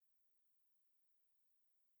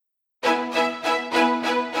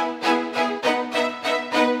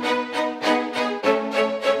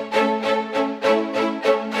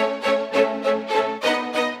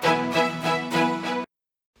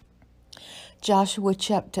Joshua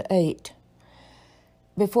chapter 8.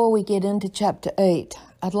 Before we get into chapter 8,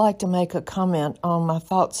 I'd like to make a comment on my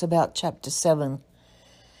thoughts about chapter 7.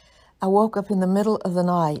 I woke up in the middle of the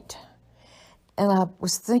night and I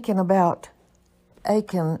was thinking about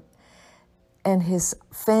Achan and his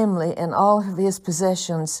family and all of his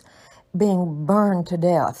possessions being burned to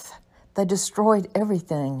death. They destroyed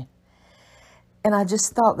everything. And I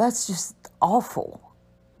just thought that's just awful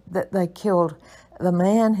that they killed the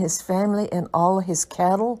man, his family, and all of his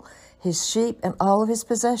cattle, his sheep, and all of his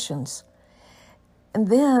possessions. And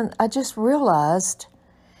then I just realized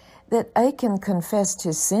that Achan confessed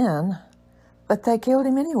his sin, but they killed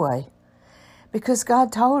him anyway, because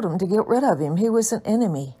God told him to get rid of him. He was an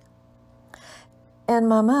enemy. And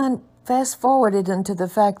my mind fast-forwarded into the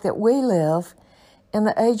fact that we live in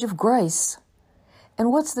the age of grace.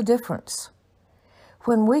 And what's the difference?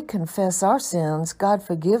 When we confess our sins, God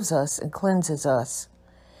forgives us and cleanses us.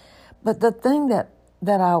 But the thing that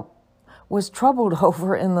I was troubled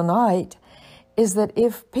over in the night is that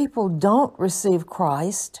if people don't receive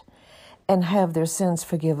Christ and have their sins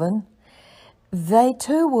forgiven, they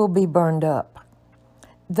too will be burned up.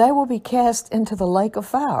 They will be cast into the lake of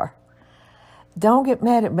fire. Don't get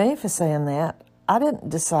mad at me for saying that. I didn't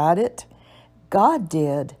decide it. God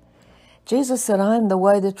did. Jesus said, I am the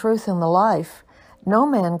way, the truth, and the life. No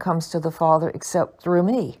man comes to the Father except through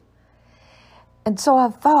me. And so I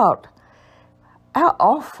thought, how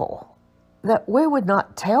awful that we would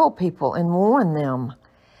not tell people and warn them.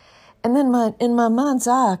 And then in my mind's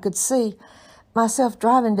eye, I could see myself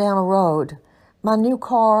driving down a road, my new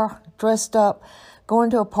car, dressed up,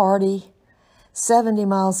 going to a party, 70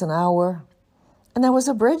 miles an hour, and there was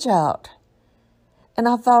a bridge out. And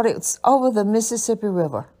I thought it's over the Mississippi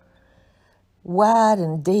River, wide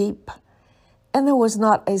and deep. And there was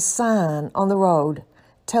not a sign on the road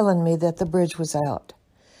telling me that the bridge was out.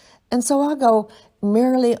 And so I go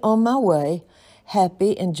merrily on my way,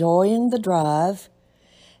 happy, enjoying the drive.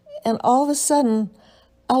 And all of a sudden,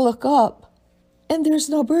 I look up and there's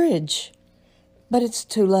no bridge. But it's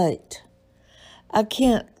too late. I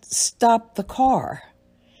can't stop the car.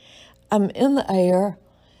 I'm in the air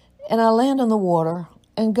and I land on the water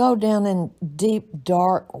and go down in deep,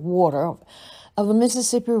 dark water of the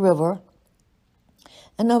Mississippi River.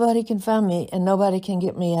 And nobody can find me, and nobody can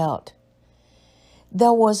get me out.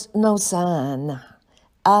 There was no sign.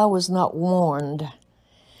 I was not warned.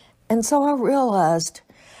 And so I realized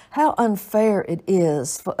how unfair it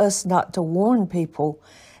is for us not to warn people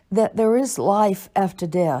that there is life after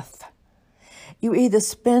death. You either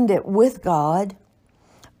spend it with God,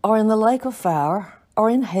 or in the lake of fire,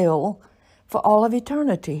 or in hell for all of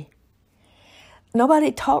eternity.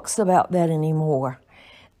 Nobody talks about that anymore.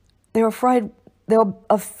 They're afraid they'll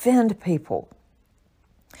offend people.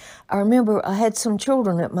 I remember I had some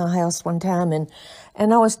children at my house one time, and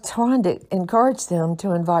I was trying to encourage them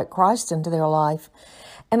to invite Christ into their life.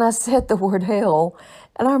 And I said the word hell,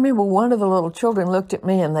 and I remember one of the little children looked at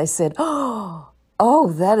me and they said, oh,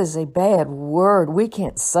 that is a bad word. We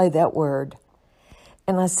can't say that word.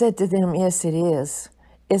 And I said to them, yes, it is.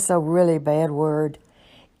 It's a really bad word.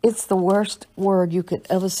 It's the worst word you could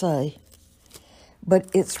ever say, but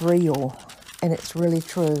it's real. And it's really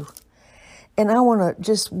true. And I want to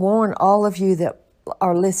just warn all of you that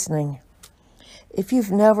are listening. If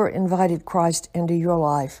you've never invited Christ into your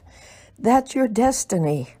life, that's your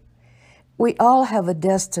destiny. We all have a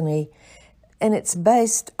destiny, and it's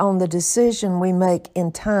based on the decision we make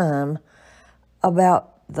in time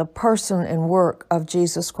about the person and work of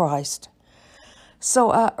Jesus Christ.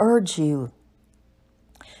 So I urge you,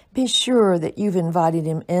 be sure that you've invited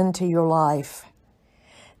him into your life.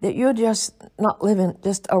 That you're just not living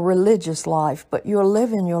just a religious life, but you're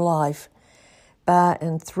living your life by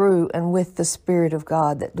and through and with the Spirit of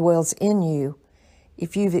God that dwells in you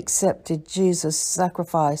if you've accepted Jesus'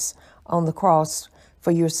 sacrifice on the cross for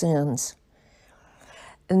your sins.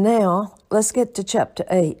 And now, let's get to chapter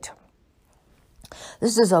 8.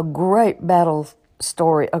 This is a great battle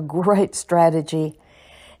story, a great strategy,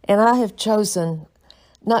 and I have chosen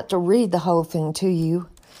not to read the whole thing to you,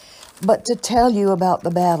 but to tell you about the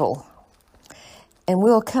battle. And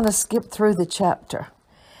we'll kind of skip through the chapter.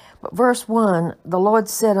 But verse 1, the Lord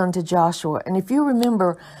said unto Joshua, and if you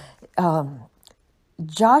remember,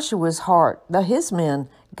 Joshua's heart, his men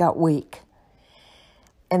got weak.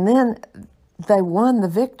 And then they won the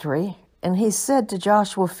victory, and he said to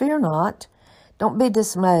Joshua, fear not, don't be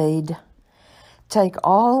dismayed. Take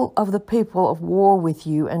all of the people of war with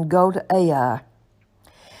you and go to Ai.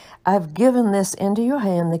 I have given this into your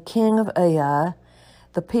hand, the king of Ai,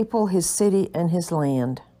 the people, his city, and his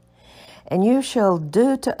land. And you shall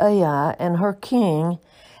do to Ai and her king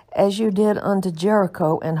as you did unto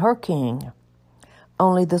Jericho and her king.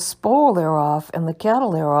 Only the spoil thereof and the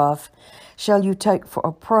cattle thereof shall you take for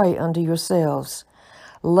a prey unto yourselves.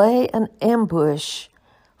 Lay an ambush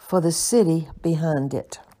for the city behind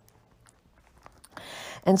it.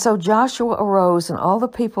 And so Joshua arose and all the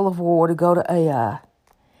people of war to go to Ai.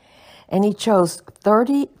 And he chose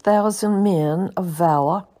 30,000 men of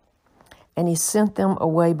valor, and he sent them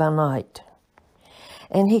away by night.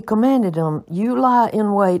 And he commanded them, you lie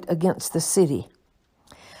in wait against the city,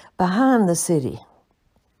 behind the city.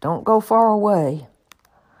 Don't go far away,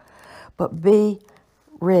 but be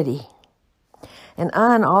ready. And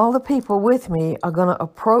I and all the people with me are going to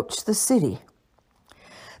approach the city.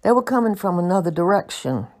 They were coming from another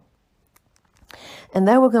direction. And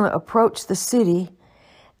they were going to approach the city,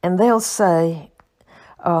 and they'll say,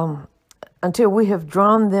 until we have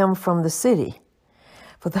drawn them from the city.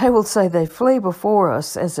 For they will say they flee before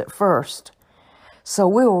us as at first. So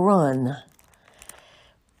we'll run.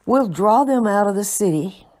 We'll draw them out of the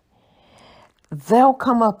city. They'll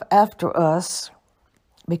come up after us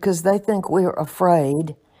because they think we're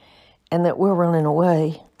afraid and that we're running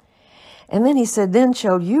away. And then he said, then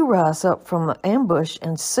shall you rise up from the ambush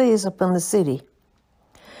and seize upon the city.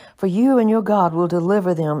 For you and your God will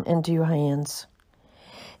deliver them into your hands.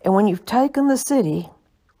 And when you've taken the city,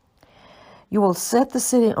 you will set the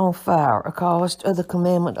city on fire according to the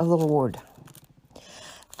commandment of the Lord.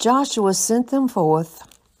 Joshua sent them forth,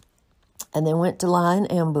 and they went to lie in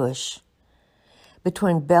ambush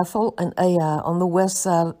between Bethel and Ai on the west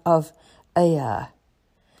side of Ai.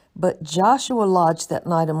 But Joshua lodged that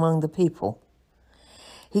night among the people.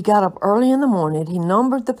 He got up early in the morning, he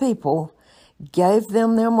numbered the people, gave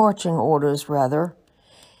them their marching orders, rather.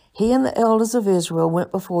 He and the elders of Israel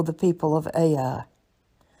went before the people of Ai.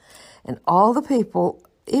 And all the people,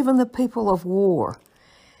 even the people of war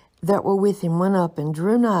that were with him, went up and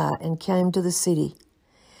drew nigh and came to the city.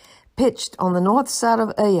 Pitched on the north side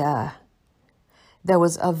of Ai, there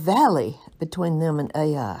was a valley between them and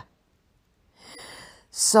Ai.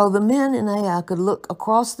 So the men in Ai could look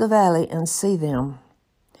across the valley and see them.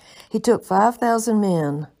 He took 5,000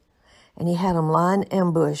 men, and he had them lie in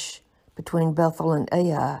ambush between Bethel and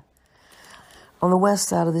Ai on the west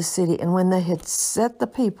side of the city. And when they had set the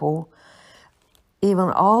people, even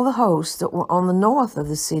all the hosts that were on the north of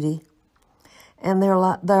the city, and their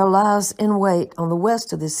lies in wait on the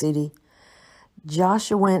west of the city,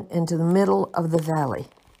 Joshua went into the middle of the valley.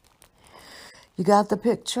 You got the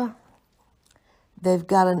picture? They've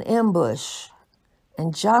got an ambush,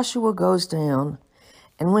 and Joshua goes down.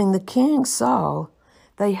 And when the king saw,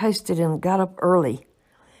 they hasted and got up early.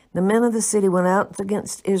 The men of the city went out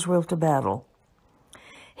against Israel to battle,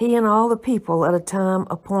 he and all the people at a time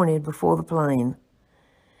appointed before the plain.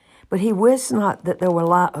 But he wist not that there were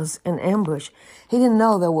liers in ambush. He didn't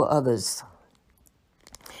know there were others.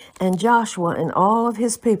 And Joshua and all of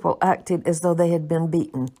his people acted as though they had been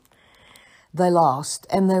beaten. They lost,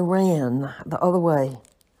 and they ran the other way.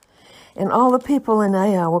 And all the people in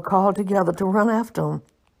Ai were called together to run after them.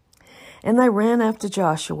 And they ran after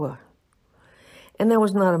Joshua. And there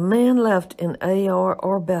was not a man left in Ai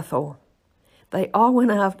or Bethel. They all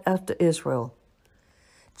went out after Israel.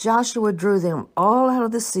 Joshua drew them all out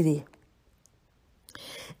of the city.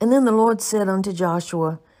 And then the Lord said unto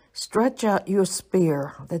Joshua, stretch out your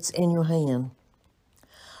spear that's in your hand.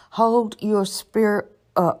 Hold your spear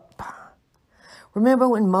up. Remember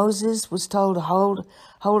when Moses was told to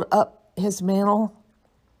hold up his mantle?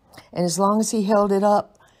 And as long as he held it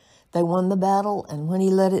up, they won the battle. And when he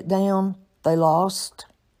let it down, they lost.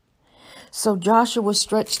 So Joshua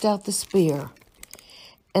stretched out the spear.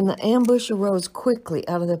 And the ambush arose quickly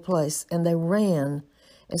out of their place, and they ran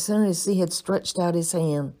as soon as he had stretched out his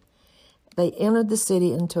hand. They entered the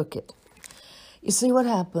city and took it. You see what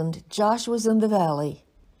happened? Joshua's in the valley.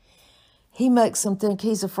 He makes them think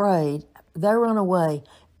he's afraid. They run away.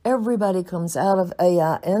 Everybody comes out of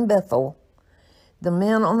Ai and Bethel. The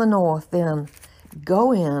men on the north then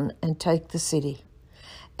go in and take the city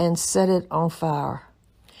and set it on fire.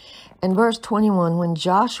 In verse 21, when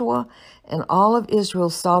Joshua and all of Israel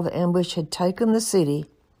saw the ambush had taken the city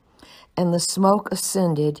and the smoke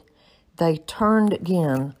ascended, they turned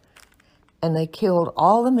again and they killed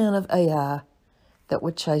all the men of Ai that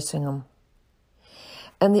were chasing them.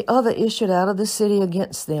 And the other issued out of the city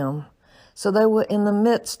against them. So they were in the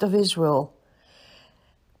midst of Israel.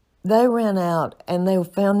 They ran out and they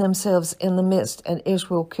found themselves in the midst, and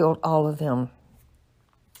Israel killed all of them.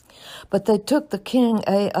 But they took the king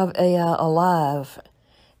of Ai alive,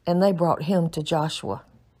 and they brought him to Joshua.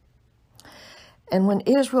 And when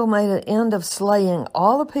Israel made an end of slaying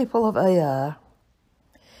all the people of Ai,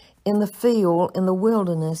 in the field, in the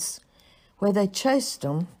wilderness, where they chased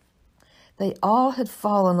them, they all had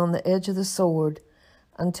fallen on the edge of the sword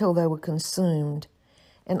until they were consumed.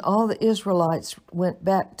 And all the Israelites went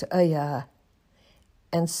back to Ai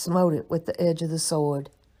and smote it with the edge of the sword.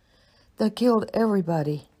 They killed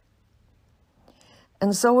everybody.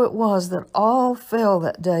 And so it was that all fell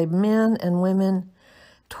that day, men and women,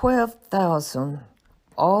 12,000,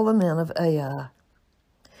 all the men of Ai.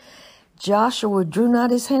 Joshua drew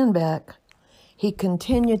not his hand back. He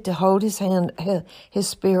continued to hold his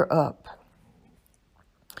spear up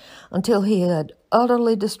until he had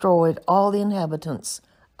utterly destroyed all the inhabitants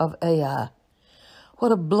of Ai.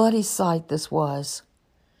 What a bloody sight this was.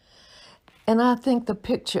 And I think the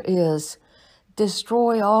picture is,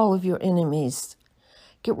 destroy all of your enemies.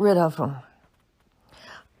 Get rid of them.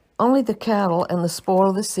 Only the cattle and the spoil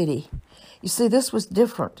of the city. You see, this was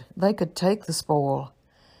different. They could take the spoil.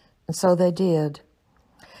 And so they did.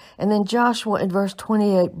 And then Joshua in verse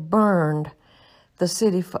 28 burned the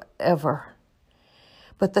city forever.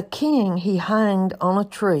 But the king he hanged on a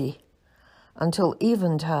tree until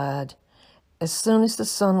eventide, as soon as the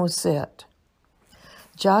sun was set.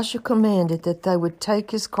 Joshua commanded that they would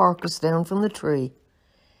take his carcass down from the tree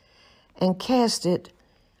and cast it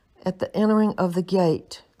at the entering of the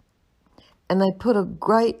gate. And they put a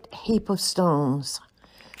great heap of stones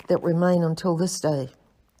that remain until this day.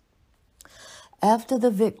 After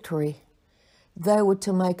the victory, they were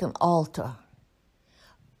to make an altar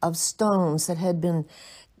of stones that had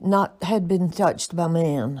been touched by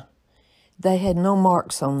man. They had no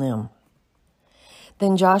marks on them.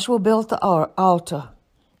 Then Joshua built the altar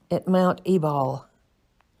at Mount Ebal.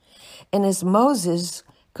 And as Moses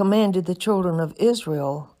commanded the children of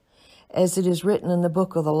Israel, as it is written in the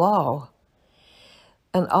book of the law,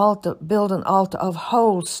 build an altar of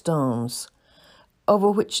whole stones, over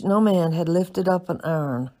which no man had lifted up an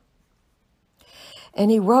iron. And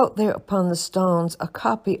he wrote there upon the stones a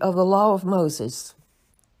copy of the law of Moses.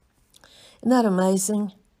 Isn't that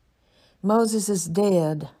amazing? Moses is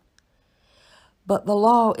dead, but the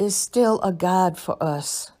law is still a guide for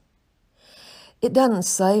us. It doesn't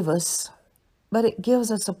save us, but it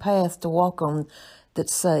gives us a path to walk on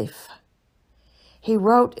that's safe. He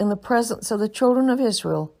wrote in the presence of the children of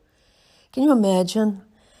Israel. Can you imagine?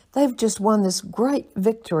 They've just won this great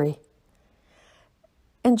victory.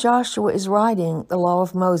 And Joshua is writing the law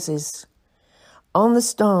of Moses on the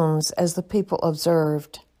stones as the people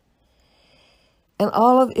observed. And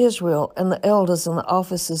all of Israel and the elders and the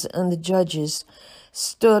officers and the judges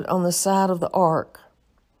stood on the side of the ark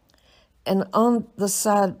and on the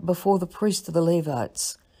side before the priests of the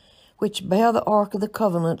Levites, which bear the ark of the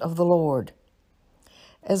covenant of the Lord,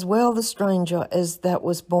 as well the stranger as that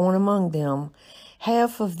was born among them,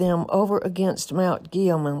 half of them over against Mount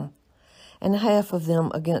Gerizim, and half of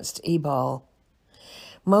them against Ebal.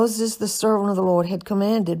 Moses, the servant of the Lord, had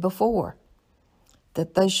commanded before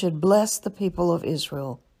that they should bless the people of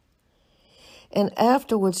Israel. And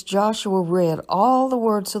afterwards Joshua read all the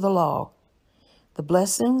words of the law, the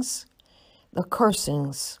blessings, the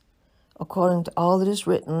cursings, according to all that is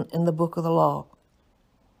written in the book of the law.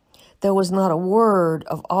 There was not a word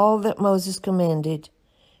of all that Moses commanded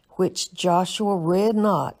which Joshua read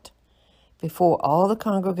not before all the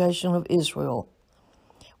congregation of Israel,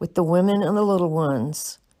 with the women and the little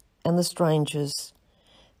ones and the strangers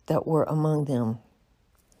that were among them.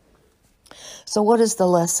 So what is the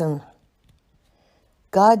lesson?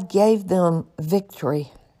 God gave them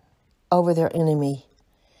victory over their enemy.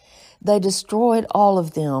 They destroyed all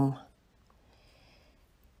of them,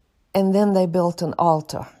 and then they built an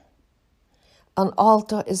altar. An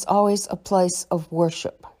altar is always a place of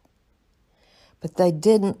worship. But they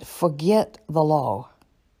didn't forget the law.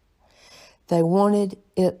 They wanted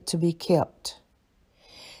it to be kept.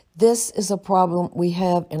 This is a problem we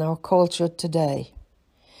have in our culture today.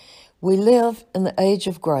 We live in the age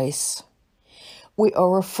of grace. We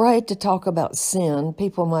are afraid to talk about sin.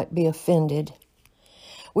 People might be offended.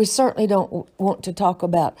 We certainly don't want to talk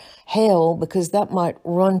about hell because that might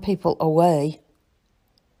run people away.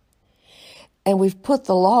 And we've put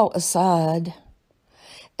the law aside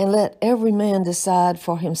and let every man decide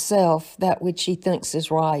for himself that which he thinks is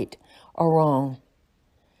right or wrong.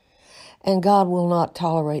 And God will not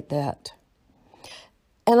tolerate that.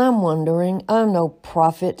 And I'm wondering, I'm no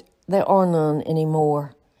prophet, there are none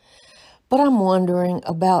anymore, but I'm wondering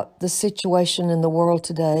about the situation in the world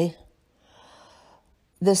today,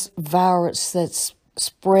 this virus that's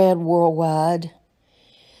spread worldwide,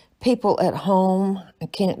 people at home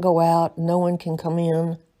can't go out, no one can come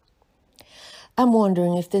in. I'm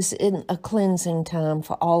wondering if this isn't a cleansing time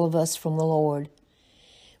for all of us from the Lord.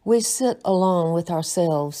 We sit alone with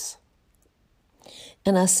ourselves.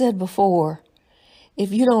 And I said before,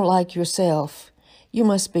 if you don't like yourself, you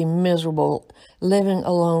must be miserable living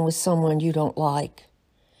alone with someone you don't like.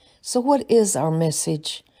 So what is our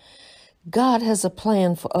message? God has a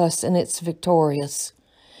plan for us, and it's victorious.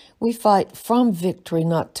 We fight from victory,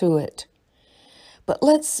 not to it. But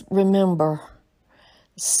let's remember,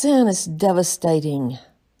 sin is devastating.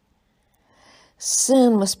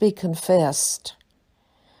 Sin must be confessed,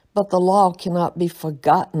 but the law cannot be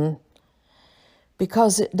forgotten.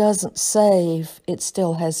 Because it doesn't save, it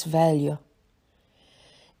still has value.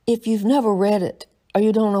 If you've never read it, or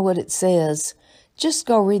you don't know what it says, just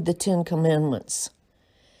go read the 10 Commandments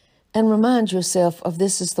and remind yourself of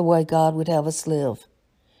this is the way God would have us live.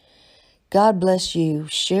 God bless you.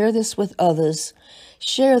 Share this with others.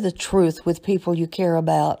 Share the truth with people you care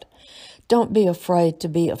about. Don't be afraid to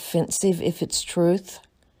be offensive if it's truth.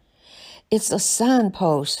 It's a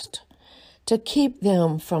signpost to keep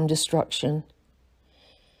them from destruction.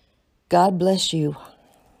 God bless you.